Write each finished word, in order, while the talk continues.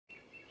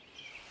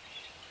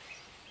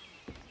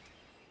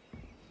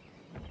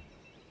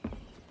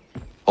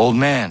Old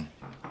man.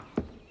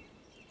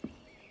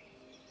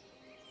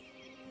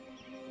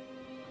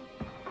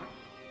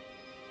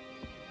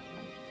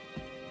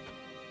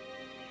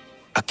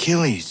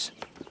 Achilles.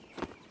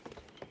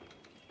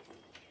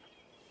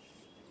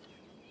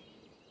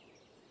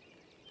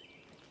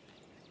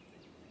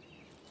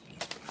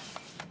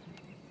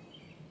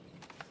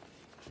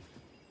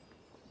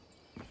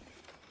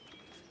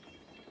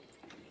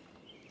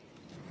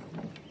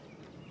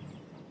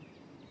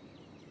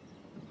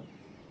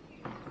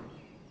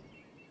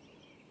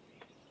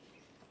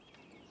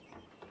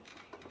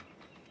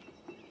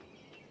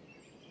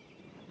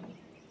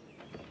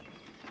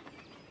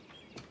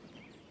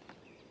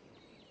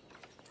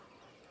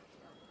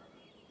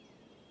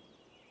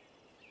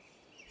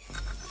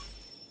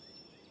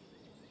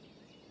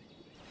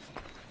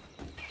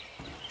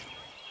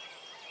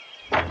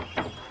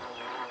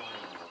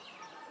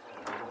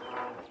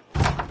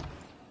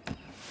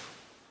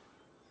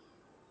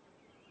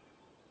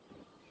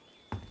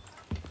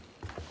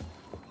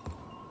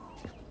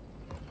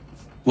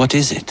 What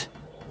is it?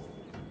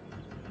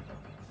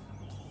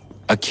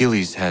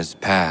 Achilles has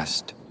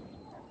passed.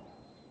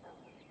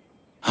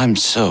 I'm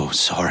so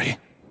sorry.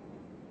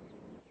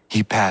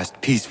 He passed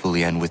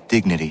peacefully and with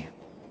dignity.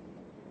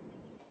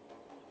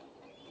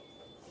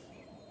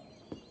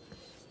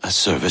 A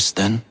service,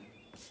 then?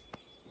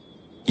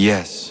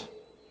 Yes.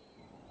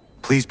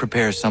 Please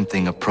prepare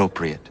something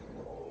appropriate.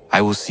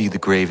 I will see the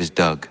grave is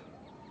dug.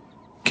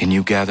 Can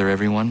you gather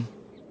everyone?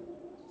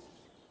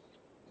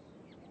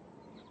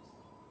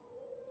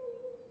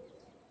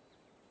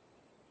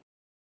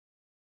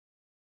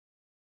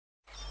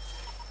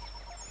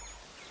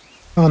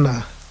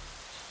 Anna,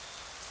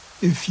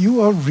 if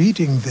you are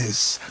reading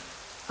this,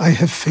 I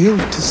have failed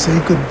to say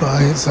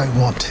goodbye as I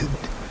wanted,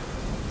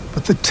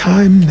 but the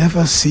time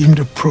never seemed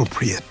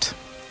appropriate.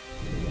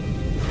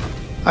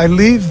 I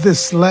leave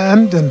this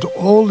land and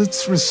all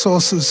its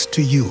resources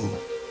to you.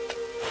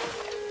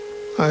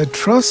 I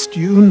trust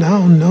you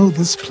now know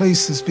this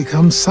place has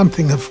become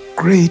something of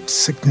great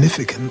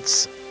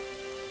significance.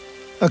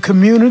 A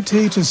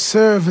community to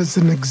serve as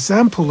an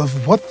example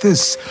of what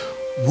this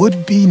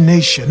would-be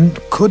nation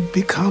could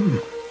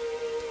become.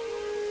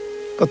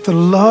 But the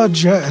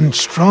larger and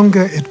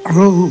stronger it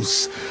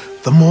grows,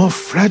 the more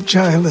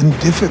fragile and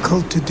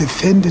difficult to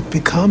defend it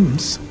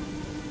becomes.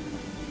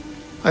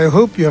 I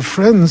hope your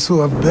friends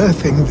who are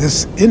birthing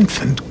this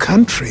infant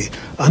country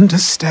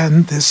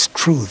understand this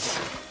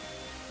truth.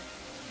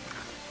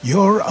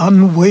 Your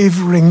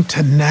unwavering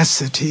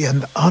tenacity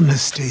and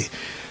honesty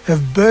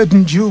have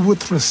burdened you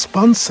with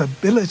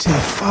responsibility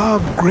far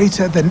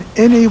greater than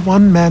any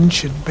one man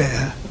should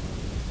bear.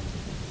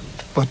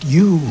 But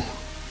you,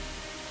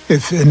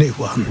 if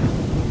anyone,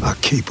 are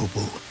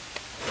capable.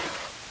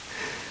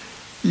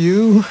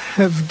 You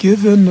have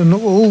given an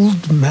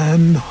old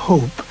man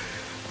hope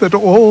that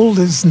all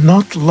is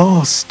not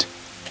lost.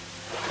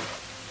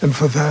 And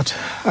for that,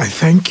 I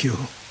thank you.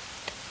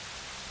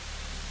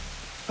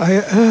 I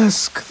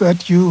ask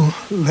that you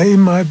lay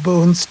my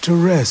bones to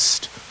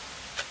rest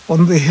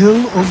on the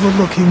hill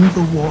overlooking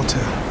the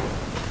water.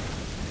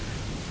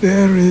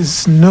 There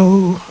is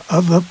no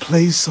other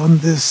place on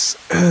this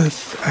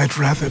earth I'd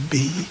rather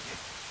be.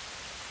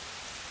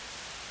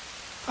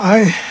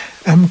 I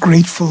am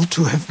grateful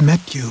to have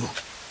met you,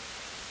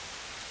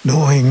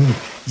 knowing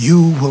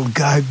you will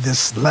guide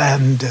this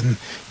land and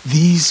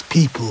these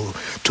people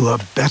to a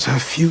better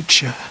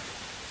future.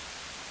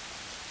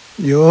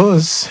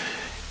 Yours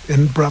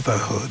in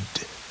brotherhood.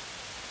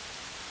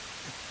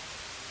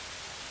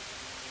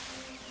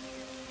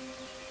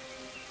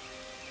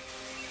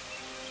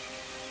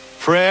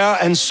 Prayer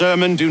and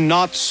sermon do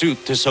not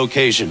suit this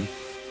occasion.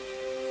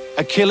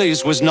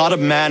 Achilles was not a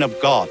man of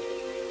God.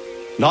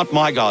 Not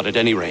my God, at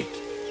any rate.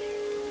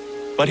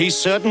 But he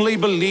certainly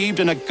believed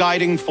in a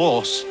guiding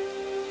force,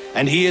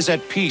 and he is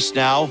at peace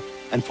now,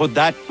 and for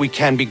that we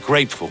can be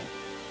grateful.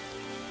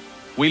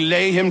 We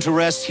lay him to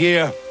rest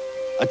here,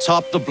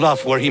 atop the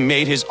bluff where he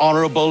made his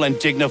honorable and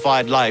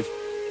dignified life,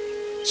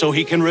 so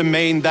he can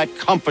remain that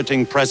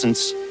comforting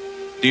presence,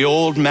 the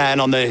old man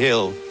on the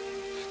hill,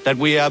 that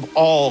we have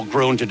all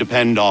grown to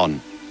depend on.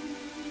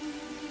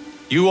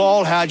 You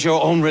all had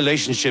your own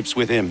relationships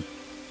with him,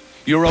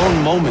 your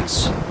own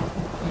moments,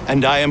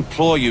 and I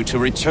implore you to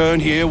return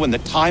here when the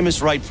time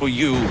is right for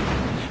you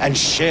and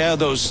share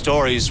those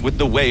stories with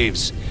the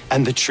waves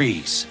and the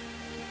trees.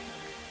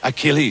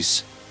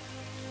 Achilles,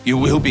 you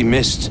will be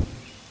missed,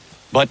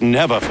 but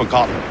never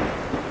forgotten.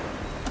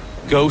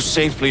 Go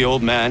safely,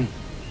 old man,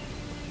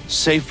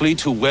 safely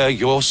to where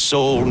your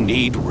soul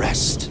need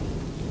rest.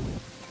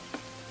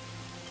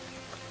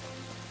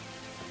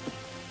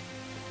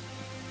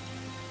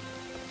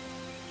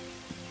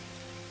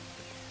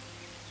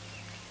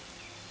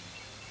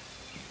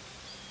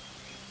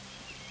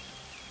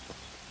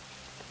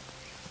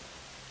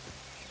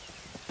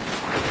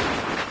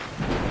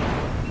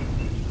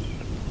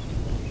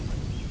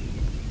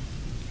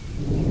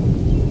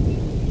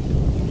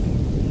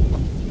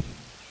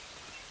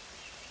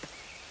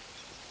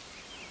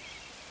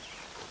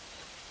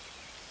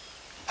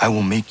 I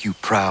will make you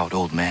proud,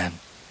 old man.